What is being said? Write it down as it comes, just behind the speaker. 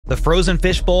The frozen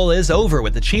fishbowl is over,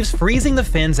 with the Chiefs freezing the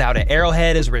Finns out at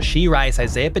Arrowhead as Rashee Rice,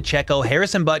 Isaiah Pacheco,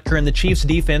 Harrison Butker, and the Chiefs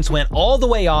defense went all the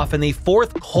way off in the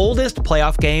fourth coldest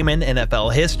playoff game in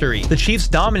NFL history. The Chiefs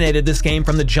dominated this game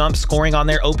from the jump, scoring on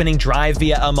their opening drive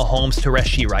via a Mahomes to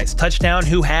Rashee Rice touchdown,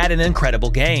 who had an incredible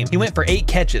game. He went for 8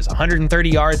 catches, 130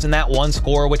 yards in that one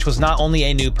score, which was not only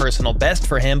a new personal best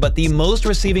for him, but the most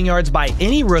receiving yards by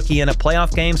any rookie in a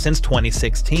playoff game since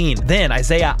 2016. Then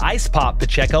Isaiah Ice Pop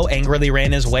Pacheco angrily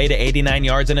ran his way to 89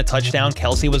 yards and a touchdown.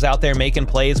 Kelsey was out there making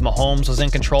plays. Mahomes was in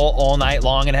control all night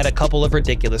long and had a couple of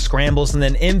ridiculous scrambles. And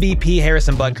then MVP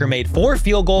Harrison Butker made 4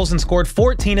 field goals and scored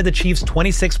 14 of the Chiefs'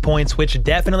 26 points, which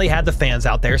definitely had the fans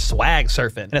out there swag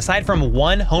surfing. And aside from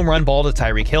one home run ball to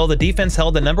Tyreek Hill, the defense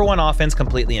held the #1 offense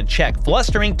completely in check.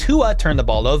 Flustering Tua turned the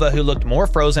ball over, who looked more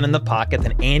frozen in the pocket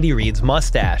than Andy Reid's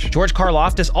mustache. George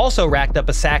Karlaftis also racked up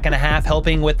a sack and a half,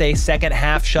 helping with a second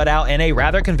half shutout and a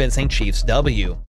rather convincing Chiefs W.